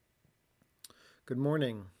Good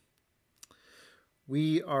morning.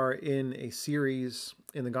 We are in a series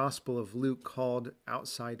in the Gospel of Luke called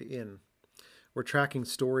Outside In. We're tracking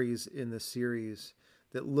stories in this series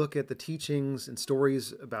that look at the teachings and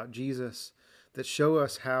stories about Jesus that show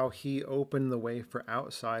us how he opened the way for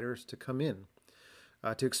outsiders to come in,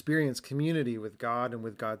 to experience community with God and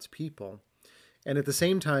with God's people. And at the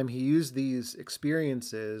same time, he used these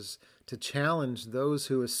experiences to challenge those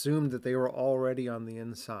who assumed that they were already on the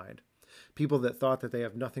inside, people that thought that they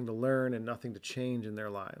have nothing to learn and nothing to change in their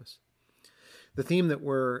lives. The theme that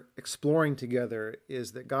we're exploring together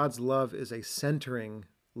is that God's love is a centering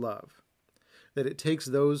love, that it takes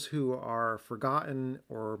those who are forgotten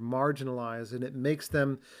or marginalized and it makes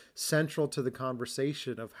them central to the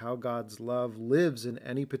conversation of how God's love lives in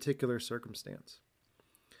any particular circumstance.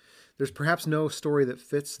 There's perhaps no story that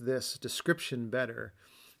fits this description better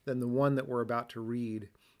than the one that we're about to read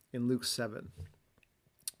in Luke 7.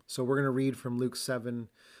 So we're going to read from Luke 7,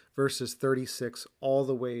 verses 36, all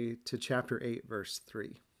the way to chapter 8, verse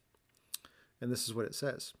 3. And this is what it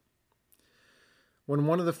says. When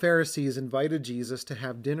one of the Pharisees invited Jesus to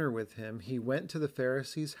have dinner with him, he went to the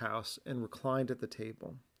Pharisee's house and reclined at the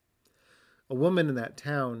table. A woman in that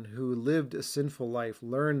town who lived a sinful life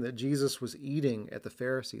learned that Jesus was eating at the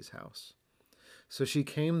Pharisee's house. So she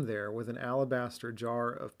came there with an alabaster jar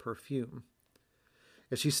of perfume.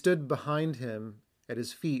 As she stood behind him at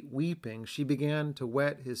his feet weeping, she began to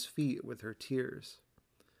wet his feet with her tears.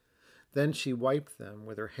 Then she wiped them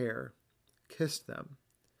with her hair, kissed them,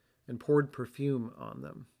 and poured perfume on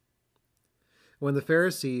them. When the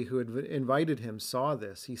Pharisee who had invited him saw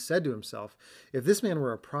this, he said to himself, "If this man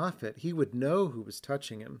were a prophet, he would know who was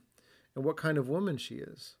touching him and what kind of woman she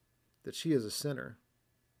is, that she is a sinner."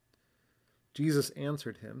 Jesus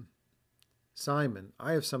answered him, "Simon,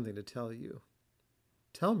 I have something to tell you."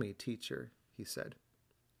 "Tell me, teacher," he said.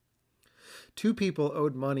 Two people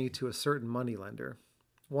owed money to a certain moneylender.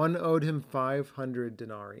 One owed him 500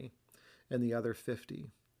 denarii and the other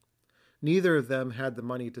 50. Neither of them had the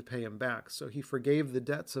money to pay him back, so he forgave the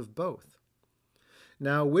debts of both.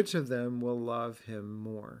 Now, which of them will love him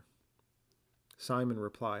more? Simon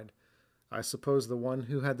replied, "I suppose the one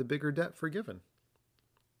who had the bigger debt forgiven."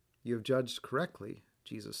 "You have judged correctly,"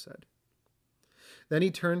 Jesus said. Then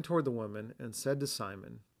he turned toward the woman and said to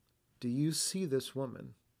Simon, "Do you see this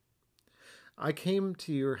woman? I came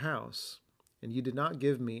to your house, and you did not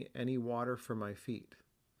give me any water for my feet.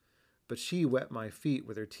 But she wet my feet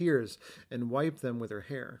with her tears and wiped them with her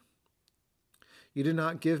hair. You did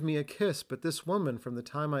not give me a kiss, but this woman from the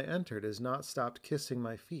time I entered has not stopped kissing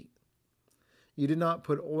my feet. You did not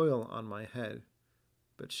put oil on my head,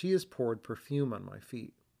 but she has poured perfume on my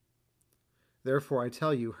feet. Therefore I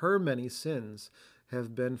tell you, her many sins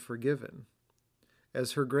have been forgiven,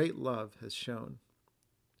 as her great love has shown.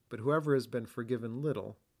 But whoever has been forgiven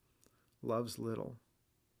little loves little."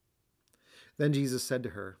 Then Jesus said to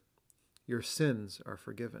her, "Your sins are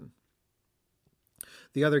forgiven."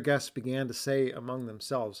 The other guests began to say among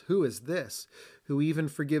themselves, "Who is this who even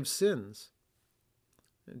forgives sins?"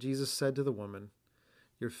 And Jesus said to the woman,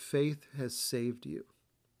 "Your faith has saved you.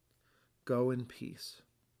 Go in peace."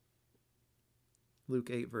 Luke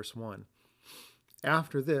 8, verse 1.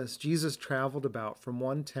 After this, Jesus traveled about from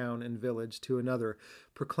one town and village to another,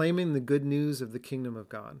 proclaiming the good news of the kingdom of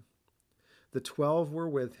God. The 12 were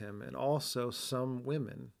with him, and also some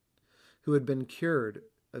women who had been cured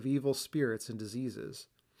of evil spirits and diseases.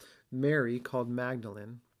 Mary, called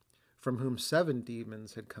Magdalene, from whom 7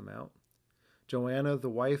 demons had come out. Joanna,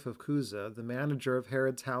 the wife of Chuza, the manager of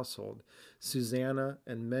Herod's household, Susanna,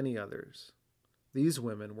 and many others. These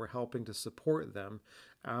women were helping to support them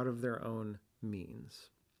out of their own means.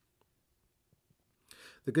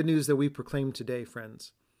 The good news that we proclaim today,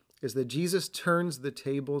 friends, is that Jesus turns the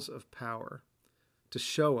tables of power to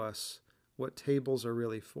show us what tables are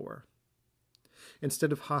really for.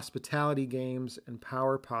 Instead of hospitality games and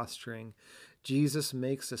power posturing, Jesus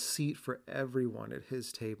makes a seat for everyone at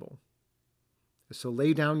his table. So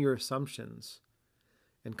lay down your assumptions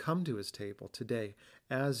and come to his table today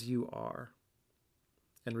as you are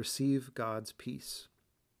and receive God's peace.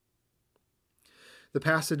 The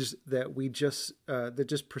passage that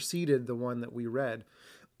just preceded the one that we read,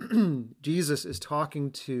 Jesus is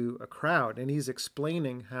talking to a crowd, and he's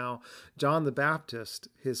explaining how John the Baptist,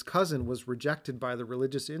 his cousin, was rejected by the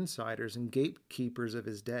religious insiders and gatekeepers of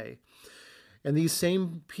his day. And these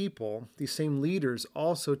same people, these same leaders,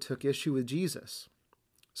 also took issue with Jesus.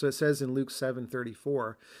 So it says in Luke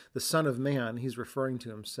 7:34, the Son of Man, he's referring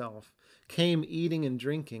to himself, came eating and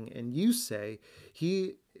drinking, and you say,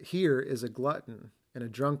 here is a glutton and a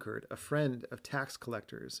drunkard, a friend of tax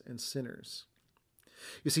collectors and sinners.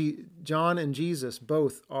 You see, John and Jesus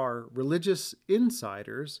both are religious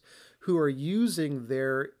insiders who are using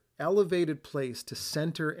their elevated place to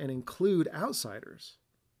center and include outsiders.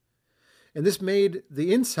 And this made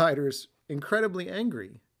the insiders incredibly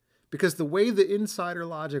angry, because the way the insider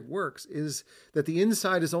logic works is that the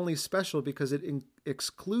inside is only special because it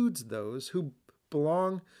excludes those who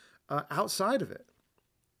belong outside of it.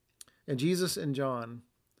 And Jesus and John,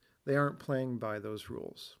 they aren't playing by those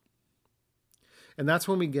rules. And that's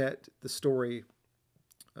when we get the story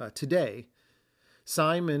today.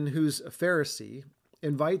 Simon, who's a Pharisee,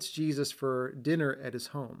 invites Jesus for dinner at his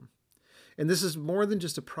home. And this is more than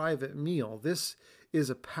just a private meal. This is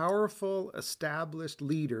a powerful, established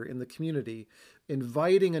leader in the community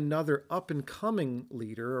inviting another up-and-coming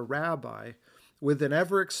leader, a rabbi, with an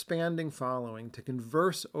ever-expanding following to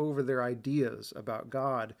converse over their ideas about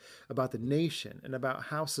God, about the nation, and about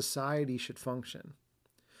how society should function.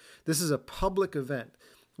 This is a public event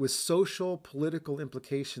with social, political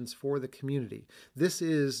implications for the community. This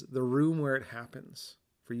is the room where it happens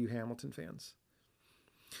for you Hamilton fans.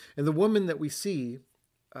 And the woman that we see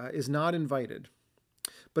is not invited,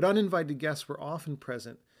 but uninvited guests were often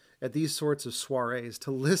present at these sorts of soirees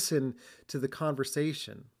to listen to the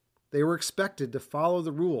conversation. They were expected to follow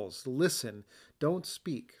the rules, listen, don't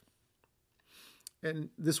speak. And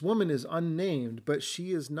this woman is unnamed, but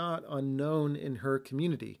she is not unknown in her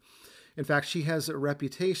community. In fact, she has a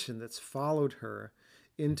reputation that's followed her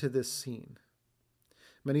into this scene.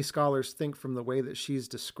 Many scholars think from the way that she's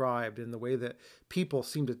described and the way that people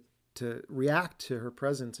seem to react to her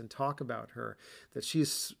presence and talk about her, that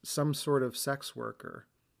she's some sort of sex worker.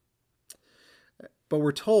 But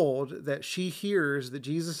we're told that she hears that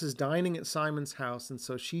Jesus is dining at Simon's house, and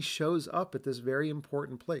so she shows up at this very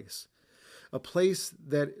important place, a place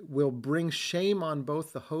that will bring shame on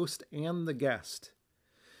both the host and the guest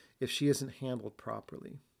if she isn't handled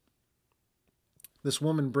properly. This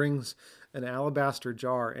woman brings an alabaster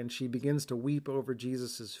jar and she begins to weep over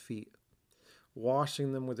Jesus' feet,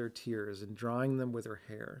 washing them with her tears and drying them with her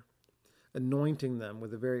hair, anointing them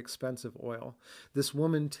with a very expensive oil. This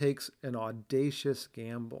woman takes an audacious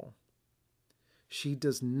gamble. She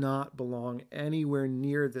does not belong anywhere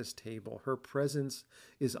near this table. Her presence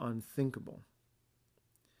is unthinkable.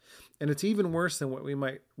 And it's even worse than what we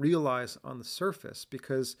might realize on the surface,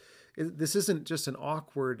 because this isn't just an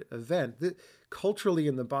awkward event. Culturally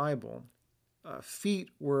in the Bible, feet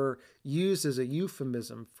were used as a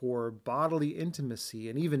euphemism for bodily intimacy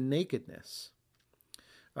and even nakedness.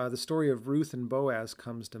 The story of Ruth and Boaz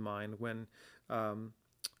comes to mind when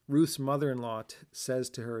Ruth's mother-in-law says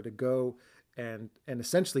to her to go and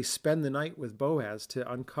essentially spend the night with Boaz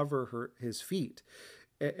to uncover his feet.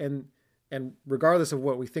 And regardless of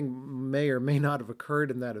what we think may or may not have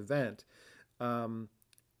occurred in that event,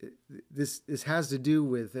 this has to do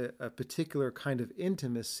with a particular kind of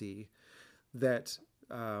intimacy that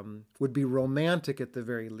would be romantic at the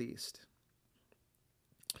very least.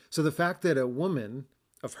 So the fact that a woman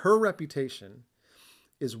of her reputation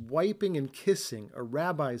is wiping and kissing a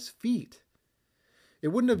rabbi's feet, it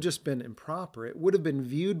wouldn't have just been improper. It would have been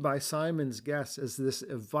viewed by Simon's guests as this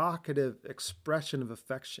evocative expression of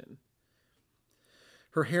affection.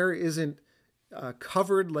 Her hair isn't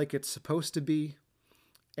covered like it's supposed to be.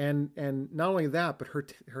 And not only that, but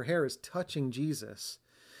her hair is touching Jesus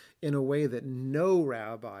in a way that no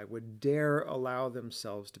rabbi would dare allow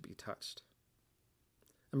themselves to be touched.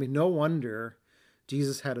 I mean, no wonder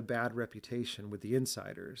Jesus had a bad reputation with the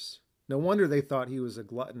insiders. No wonder they thought he was a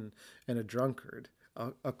glutton and a drunkard,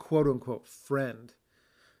 a quote-unquote friend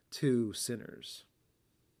to sinners.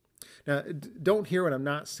 Now, don't hear what I'm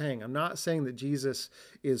not saying. I'm not saying that Jesus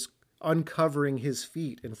is uncovering his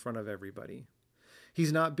feet in front of everybody.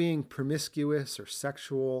 He's not being promiscuous or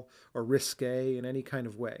sexual or risque in any kind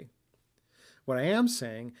of way. What I am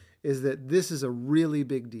saying is that this is a really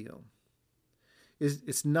big deal.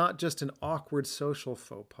 It's not just an awkward social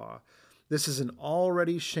faux pas. This is an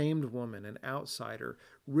already shamed woman, an outsider,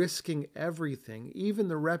 risking everything, even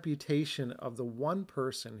the reputation of the one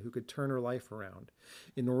person who could turn her life around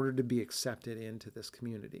in order to be accepted into this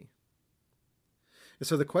community. And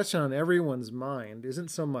so the question on everyone's mind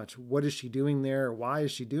isn't so much what is she doing there or why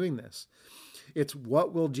is she doing this? It's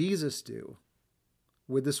what will Jesus do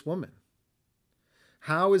with this woman?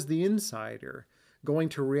 How is the insider going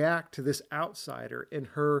to react to this outsider in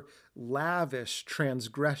her lavish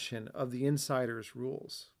transgression of the insider's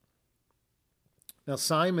rules? Now,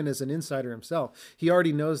 Simon is an insider himself. He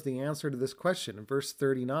already knows the answer to this question. In verse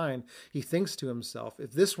 39, he thinks to himself,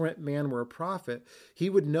 if this man were a prophet, he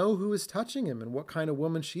would know who is touching him and what kind of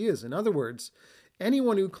woman she is. In other words,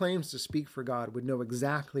 anyone who claims to speak for God would know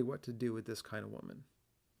exactly what to do with this kind of woman.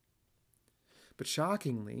 But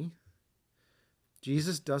shockingly,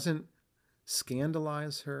 Jesus doesn't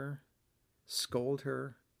scandalize her, scold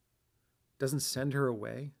her, doesn't send her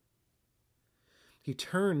away. He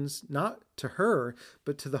turns not to her,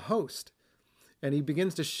 but to the host. And he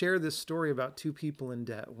begins to share this story about two people in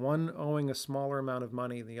debt, one owing a smaller amount of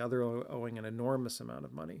money and the other owing an enormous amount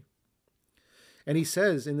of money. And he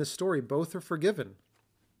says in this story, both are forgiven.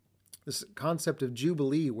 This concept of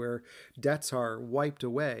Jubilee, where debts are wiped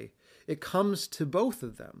away, it comes to both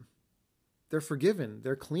of them. They're forgiven,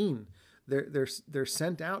 they're clean, they're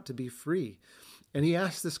sent out to be free. And he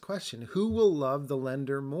asks this question, who will love the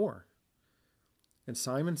lender more? And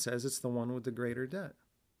Simon says it's the one with the greater debt.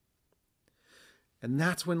 And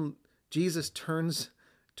that's when Jesus turns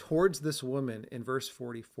towards this woman in verse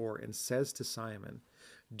 44 and says to Simon,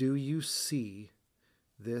 do you see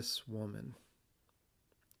this woman?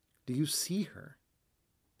 Do you see her?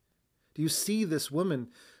 Do you see this woman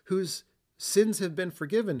whose sins have been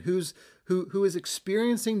forgiven, who is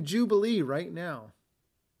experiencing Jubilee right now?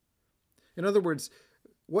 In other words,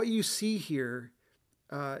 what you see here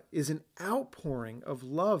is an outpouring of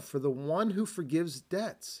love for the one who forgives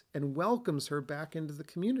debts and welcomes her back into the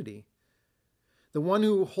community. The one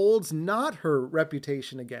who holds not her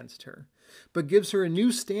reputation against her, but gives her a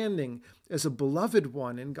new standing as a beloved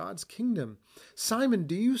one in God's kingdom. Simon,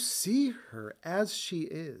 do you see her as she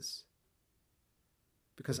is?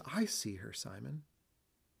 Because I see her, Simon.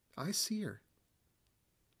 I see her.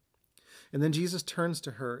 And then Jesus turns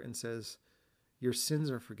to her and says, your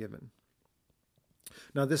sins are forgiven.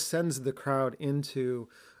 Now, this sends the crowd into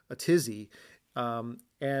a tizzy,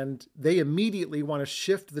 and they immediately want to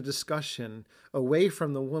shift the discussion away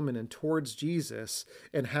from the woman and towards Jesus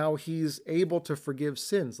and how he's able to forgive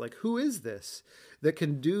sins. Like, who is this that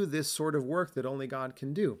can do this sort of work that only God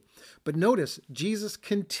can do? But notice, Jesus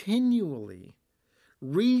continually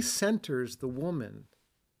recenters the woman,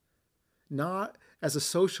 not as a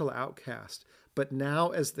social outcast, but now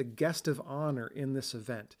as the guest of honor in this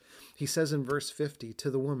event. He says in verse 50 to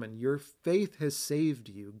the woman, your faith has saved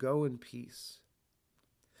you. Go in peace.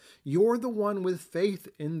 You're the one with faith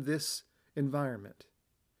in this environment.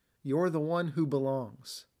 You're the one who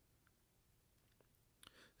belongs.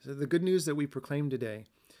 So the good news that we proclaim today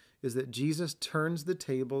is that Jesus turns the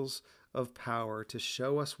tables of power to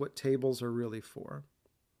show us what tables are really for.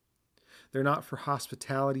 They're not for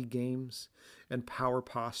hospitality games and power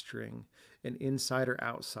posturing and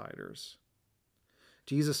insider-outsiders.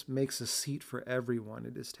 Jesus makes a seat for everyone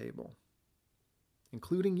at his table,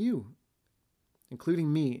 including you,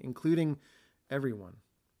 including me, including everyone.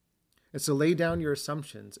 And so lay down your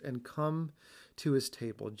assumptions and come to his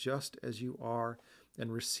table just as you are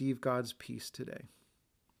and receive God's peace today.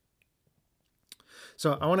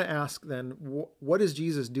 So I want to ask then, what is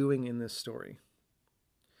Jesus doing in this story?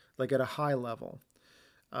 Like at a high level.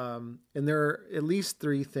 And there are at least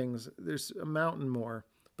three things. There's a mountain more,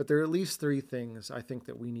 but there are at least three things I think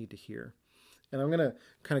that we need to hear. And I'm going to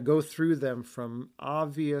kind of go through them from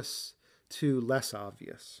obvious to less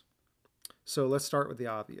obvious. So let's start with the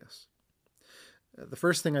obvious. The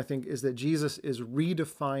first thing I think is that Jesus is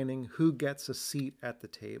redefining who gets a seat at the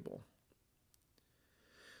table.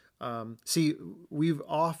 See, we've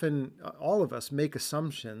often, all of us make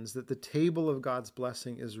assumptions that the table of God's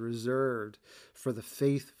blessing is reserved for the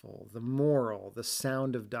faithful, the moral, the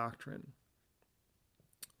sound of doctrine.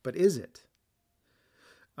 But is it?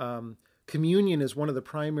 Communion is one of the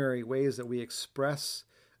primary ways that we express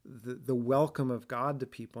the welcome of God to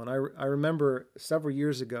people. And I remember several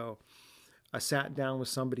years ago, I sat down with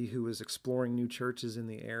somebody who was exploring new churches in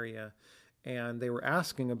the area, and they were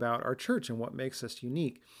asking about our church and what makes us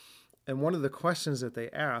unique. And one of the questions that they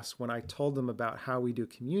asked when I told them about how we do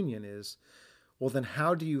communion is, well, then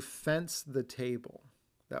how do you fence the table?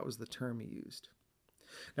 That was the term he used.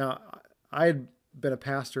 Now, I had been a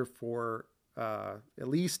pastor for at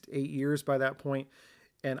least 8 years by that point,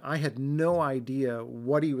 and I had no idea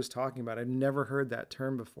what he was talking about. I'd never heard that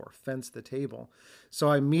term before, fence the table. So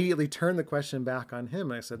I immediately turned the question back on him.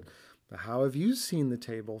 And I said, how have you seen the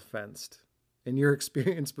table fenced in your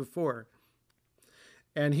experience before?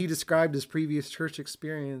 And he described his previous church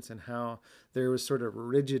experience and how there was sort of a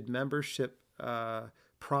rigid membership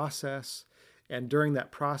process. And during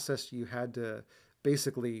that process, you had to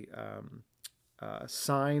basically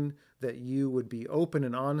sign that you would be open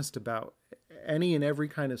and honest about any and every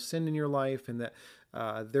kind of sin in your life, and that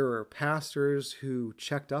there were pastors who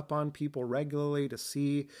checked up on people regularly to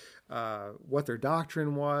see what their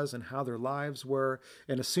doctrine was and how their lives were.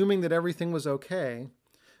 And assuming that everything was okay,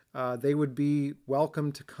 they would be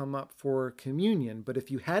welcome to come up for communion. But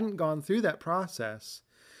if you hadn't gone through that process,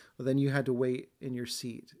 well, then you had to wait in your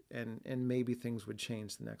seat and maybe things would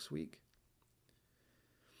change the next week.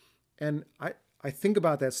 And I think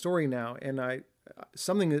about that story now, and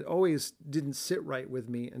something that always didn't sit right with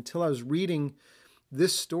me until I was reading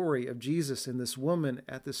this story of Jesus and this woman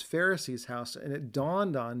at this Pharisee's house, and it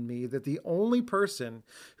dawned on me that the only person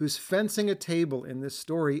who's fencing a table in this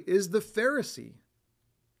story is the Pharisee.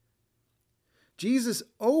 Jesus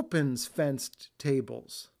opens fenced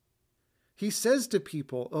tables. He says to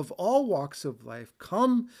people of all walks of life,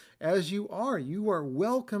 come as you are. You are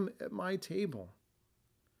welcome at my table.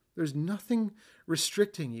 There's nothing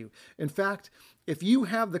restricting you. In fact, if you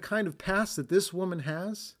have the kind of past that this woman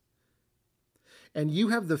has, and you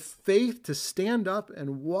have the faith to stand up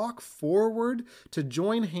and walk forward to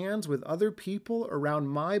join hands with other people around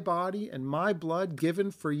my body and my blood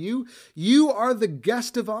given for you, you are the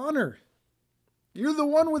guest of honor. You're the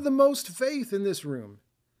one with the most faith in this room.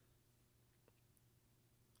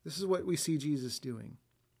 This is what we see Jesus doing.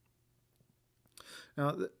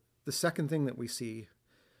 Now, the second thing that we see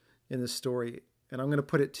in this story, and I'm going to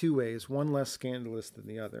put it two ways, one less scandalous than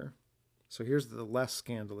the other. So here's the less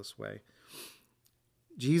scandalous way.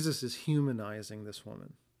 Jesus is humanizing this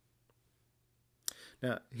woman.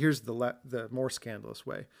 Now, here's the more scandalous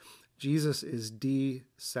way. Jesus is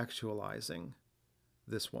desexualizing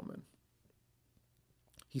this woman.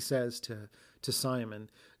 He says to Simon,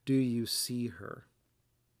 do you see her?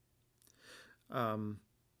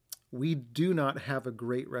 We do not have a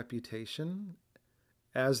great reputation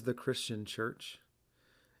as the Christian church,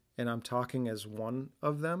 and I'm talking as one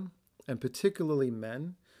of them, and particularly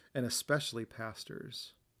men, and especially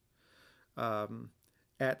pastors,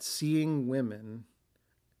 at seeing women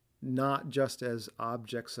not just as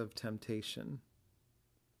objects of temptation.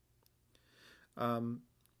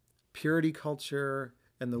 Purity culture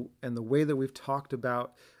and the way that we've talked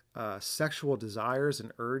about sexual desires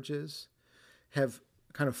and urges have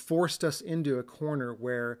kind of forced us into a corner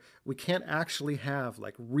where we can't actually have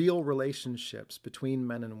like real relationships between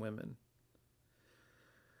men and women.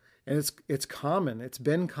 And it's common, it's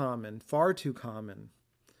been common, far too common,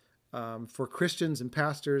 for Christians and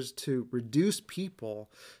pastors to reduce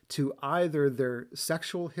people to either their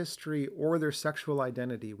sexual history or their sexual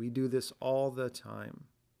identity. We do this all the time.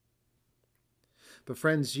 But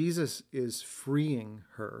friends, Jesus is freeing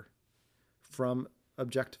her from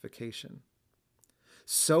objectification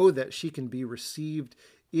so that she can be received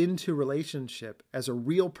into relationship as a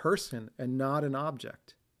real person and not an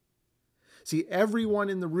object. See, everyone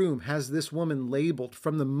in the room has this woman labeled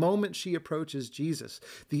from the moment she approaches Jesus.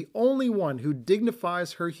 The only one who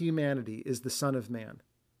dignifies her humanity is the Son of Man.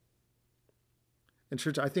 And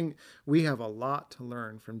church, I think we have a lot to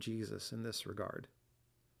learn from Jesus in this regard.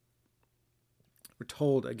 We're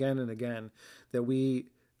told again and again that we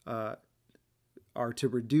are to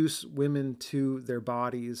reduce women to their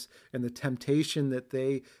bodies and the temptation that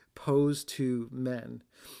they pose to men.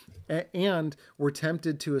 And we're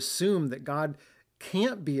tempted to assume that God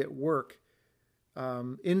can't be at work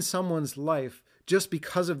in someone's life just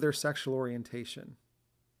because of their sexual orientation.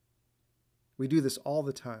 We do this all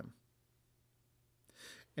the time.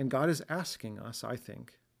 And God is asking us, I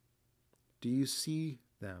think, do you see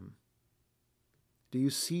them? Do you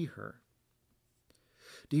see her?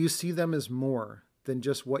 Do you see them as more than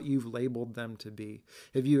just what you've labeled them to be?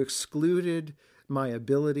 Have you excluded my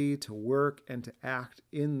ability to work and to act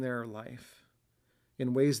in their life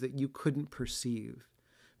in ways that you couldn't perceive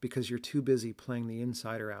because you're too busy playing the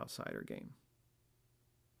insider-outsider game?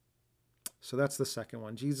 So that's the second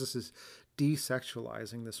one. Jesus is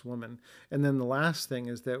desexualizing this woman. And then the last thing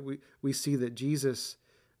is that we see that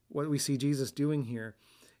what we see Jesus doing here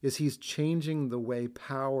is he's changing the way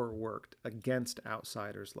power worked against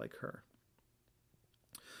outsiders like her.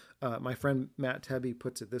 My friend Matt Tebbe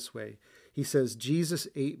puts it this way. He says, Jesus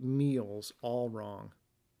ate meals all wrong.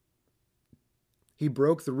 He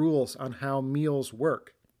broke the rules on how meals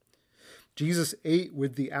work. Jesus ate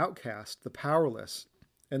with the outcast, the powerless,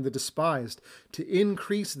 and the despised to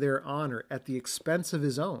increase their honor at the expense of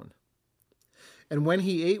his own. And when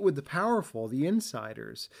he ate with the powerful, the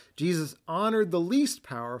insiders, Jesus honored the least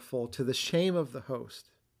powerful to the shame of the host.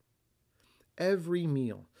 Every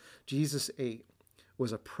meal Jesus ate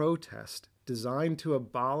was a protest designed to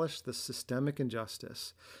abolish the systemic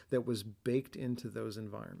injustice that was baked into those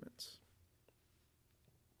environments.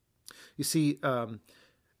 You see,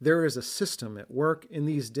 there is a system at work in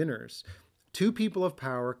these dinners. Two people of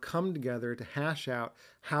power come together to hash out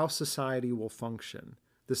how society will function.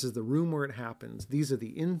 This is the room where it happens. These are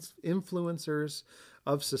the influencers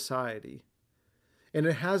of society. And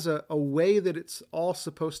it has a way that it's all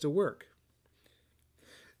supposed to work.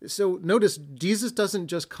 So notice, Jesus doesn't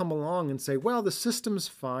just come along and say, well, the system's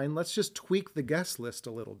fine, let's just tweak the guest list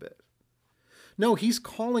a little bit. No, he's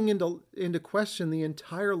calling into question the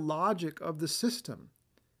entire logic of the system.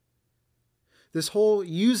 This whole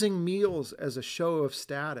using meals as a show of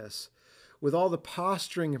status, with all the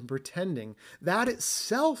posturing and pretending, that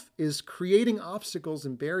itself is creating obstacles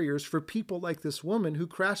and barriers for people like this woman who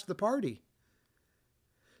crashed the party.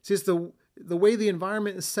 See, it's the way the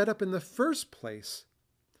environment is set up in the first place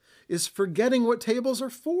is forgetting what tables are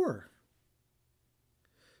for.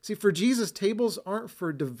 See, for Jesus, tables aren't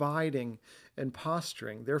for dividing and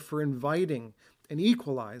posturing. They're for inviting and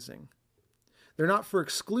equalizing. They're not for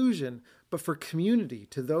exclusion, but for community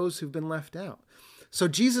to those who've been left out. So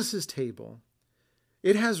Jesus' table,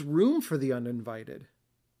 it has room for the uninvited,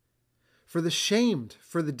 for the shamed,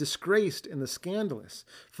 for the disgraced and the scandalous,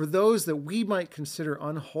 for those that we might consider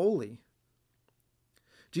unholy.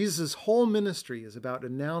 Jesus' whole ministry is about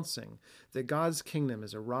announcing that God's kingdom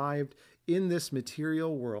has arrived in this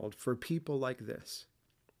material world for people like this.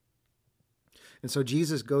 And so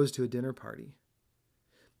Jesus goes to a dinner party,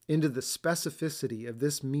 into the specificity of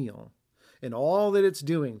this meal and all that it's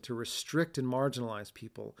doing to restrict and marginalize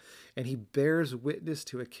people. And he bears witness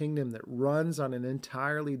to a kingdom that runs on an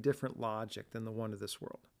entirely different logic than the one of this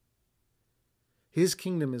world. His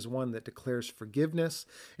kingdom is one that declares forgiveness,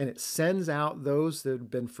 and it sends out those that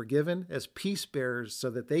have been forgiven as peace bearers so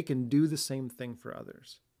that they can do the same thing for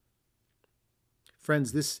others.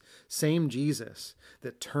 Friends, this same Jesus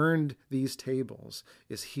that turned these tables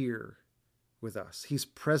is here with us. He's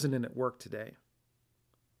present and at work today.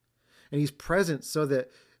 And he's present so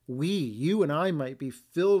that you and I might be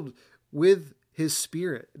filled with his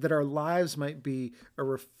Spirit, that our lives might be a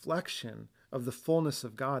reflection of the fullness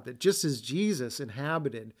of God, that just as Jesus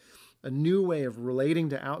inhabited a new way of relating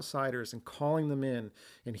to outsiders and calling them in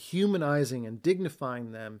and humanizing and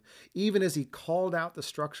dignifying them, even as he called out the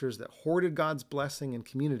structures that hoarded God's blessing and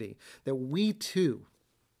community, that we too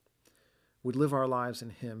would live our lives in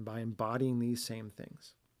him by embodying these same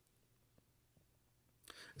things.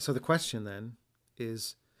 So the question then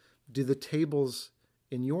is, do the tables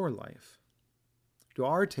in your life, do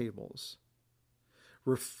our tables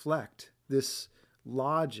reflect this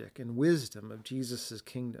logic and wisdom of Jesus'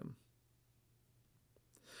 kingdom?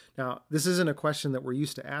 Now, this isn't a question that we're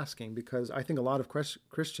used to asking, because I think a lot of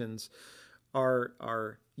Christians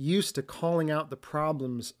are used to calling out the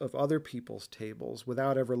problems of other people's tables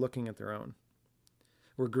without ever looking at their own.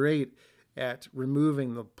 We're great at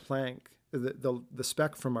removing the plank, the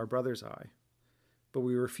speck from our brother's eye, but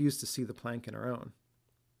we refuse to see the plank in our own.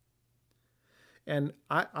 And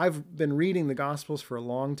I've been reading the Gospels for a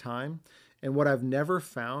long time, and what I've never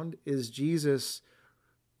found is Jesus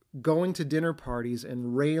going to dinner parties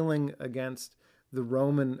and railing against the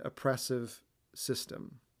Roman oppressive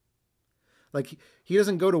system. Like, he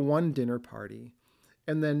doesn't go to one dinner party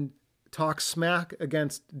and then talk smack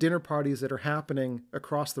against dinner parties that are happening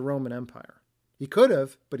across the Roman Empire. He could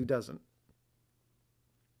have, but he doesn't.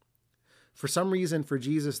 For some reason, for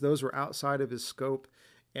Jesus, those were outside of his scope,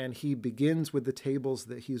 and he begins with the tables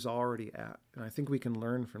that he's already at. And I think we can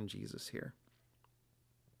learn from Jesus here.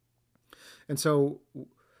 And so,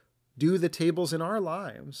 do the tables in our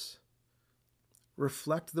lives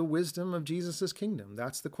reflect the wisdom of Jesus' kingdom?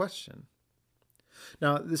 That's the question.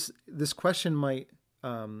 Now, this question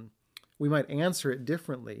we might answer it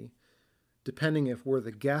differently depending if we're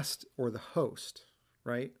the guest or the host,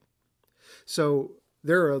 right? So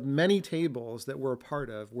there are many tables that we're a part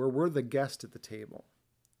of where we're the guest at the table.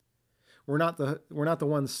 We're not the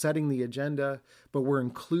ones setting the agenda, but we're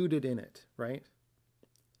included in it, right?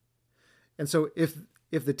 And so if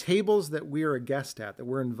the tables that we are a guest at, that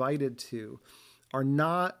we're invited to, are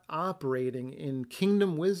not operating in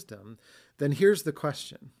kingdom wisdom, then here's the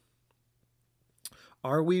question.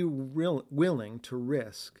 Are we willing to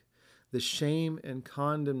risk the shame and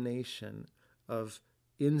condemnation of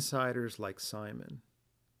insiders like Simon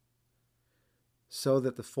so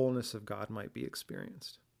that the fullness of God might be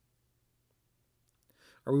experienced?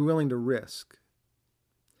 Are we willing to risk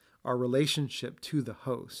our relationship to the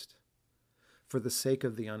host for the sake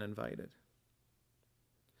of the uninvited?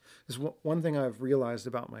 Because one thing I've realized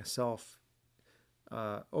about myself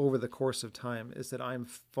over the course of time is that I'm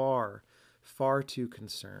far, far too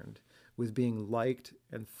concerned with being liked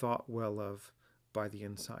and thought well of by the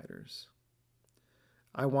insiders.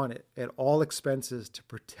 I want it at all expenses to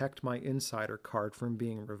protect my insider card from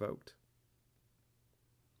being revoked.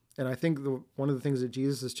 And I think one of the things that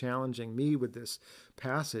Jesus is challenging me with this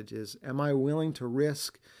passage is, am I willing to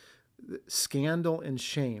risk scandal and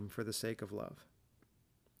shame for the sake of love?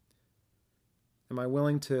 Am I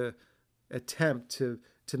willing to attempt to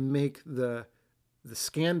to make the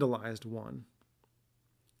scandalized one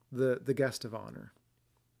the guest of honor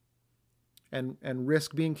and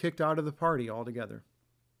risk being kicked out of the party altogether.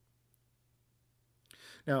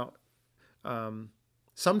 Now,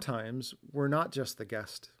 sometimes we're not just the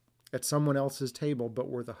guest at someone else's table, but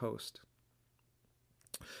we're the host.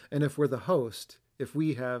 And if we're the host, if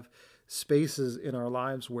we have spaces in our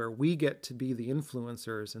lives where we get to be the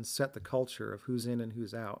influencers and set the culture of who's in and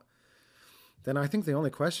who's out, then I think the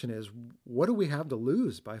only question is, what do we have to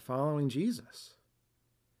lose by following Jesus?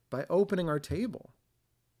 By opening our table?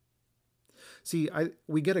 See,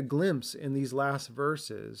 we get a glimpse in these last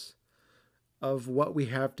verses of what we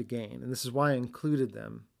have to gain. And this is why I included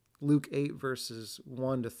them. Luke 8, verses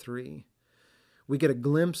 1 to 3. We get a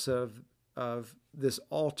glimpse of this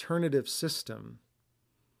alternative system,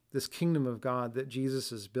 this kingdom of God that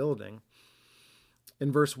Jesus is building.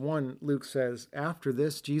 In verse 1, Luke says, "After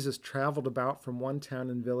this, Jesus traveled about from one town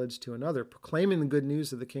and village to another, proclaiming the good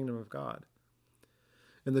news of the kingdom of God.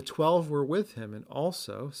 And the 12 were with him, and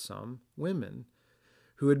also some women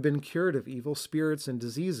who had been cured of evil spirits and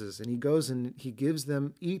diseases." And he goes and he gives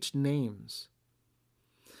them each names.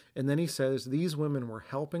 And then he says, these women were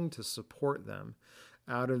helping to support them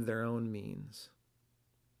out of their own means.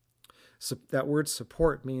 So that word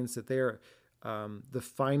support means that they are the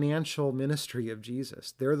financial ministry of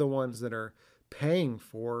Jesus. They're the ones that are paying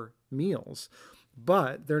for meals.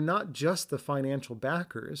 But they're not just the financial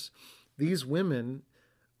backers. These women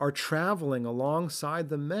are traveling alongside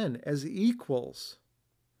the men as equals.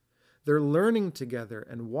 They're learning together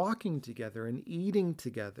and walking together and eating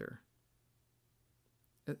together.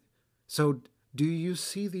 So do you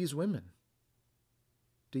see these women?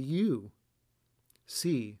 Do you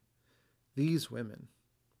see these women?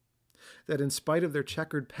 That in spite of their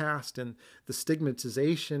checkered past and the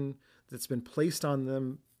stigmatization that's been placed on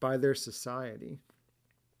them by their society,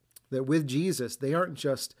 that with Jesus, they aren't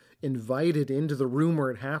just invited into the room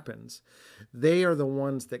where it happens. They are the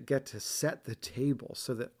ones that get to set the table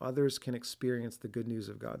so that others can experience the good news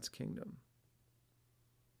of God's kingdom.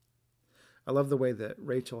 I love the way that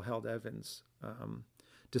Rachel Held Evans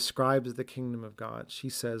describes the kingdom of God. She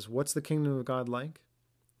says, what's the kingdom of God like?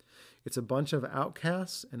 It's a bunch of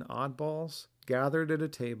outcasts and oddballs gathered at a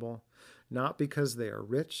table, not because they are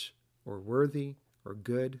rich or worthy or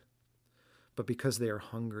good, but because they are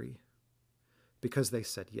hungry, because they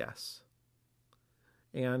said yes.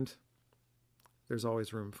 And there's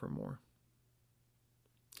always room for more.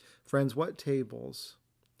 Friends, what tables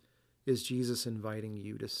is Jesus inviting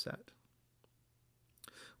you to set?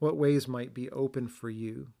 What ways might be open for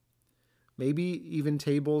you? Maybe even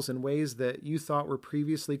tables in ways that you thought were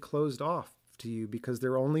previously closed off to you because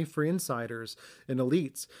they're only for insiders and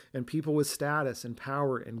elites and people with status and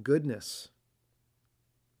power and goodness.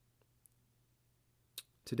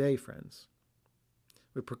 Today, friends,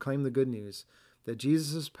 we proclaim the good news that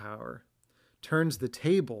Jesus' power turns the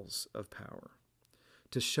tables of power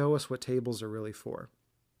to show us what tables are really for.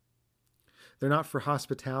 They're not for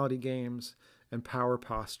hospitality games and power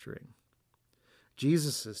posturing.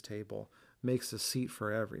 Jesus' table makes a seat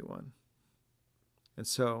for everyone. And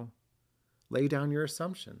so, lay down your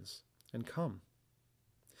assumptions and come.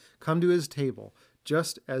 Come to his table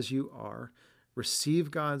just as you are. Receive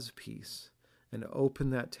God's peace and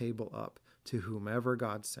open that table up to whomever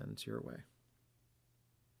God sends your way.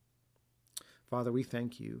 Father, we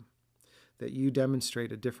thank you that you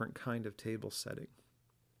demonstrate a different kind of table setting.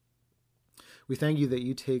 We thank you that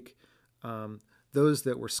you take those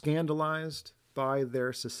that were scandalized by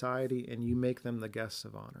their society and you make them the guests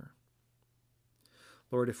of honor.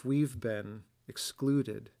 Lord, if we've been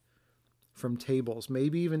excluded from tables,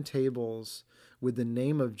 maybe even tables with the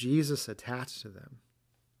name of Jesus attached to them,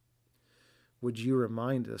 would you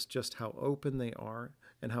remind us just how open they are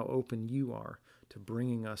and how open you are to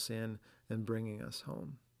bringing us in and bringing us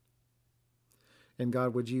home? And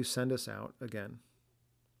God, would you send us out again?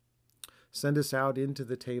 Send us out into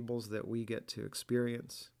the tables that we get to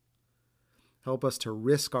experience. Help us to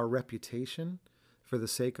risk our reputation for the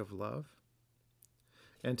sake of love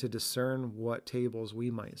and to discern what tables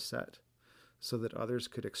we might set so that others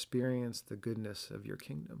could experience the goodness of your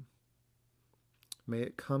kingdom. May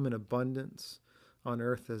it come in abundance on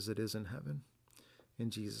earth as it is in heaven.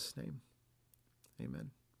 In Jesus' name,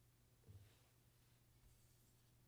 amen.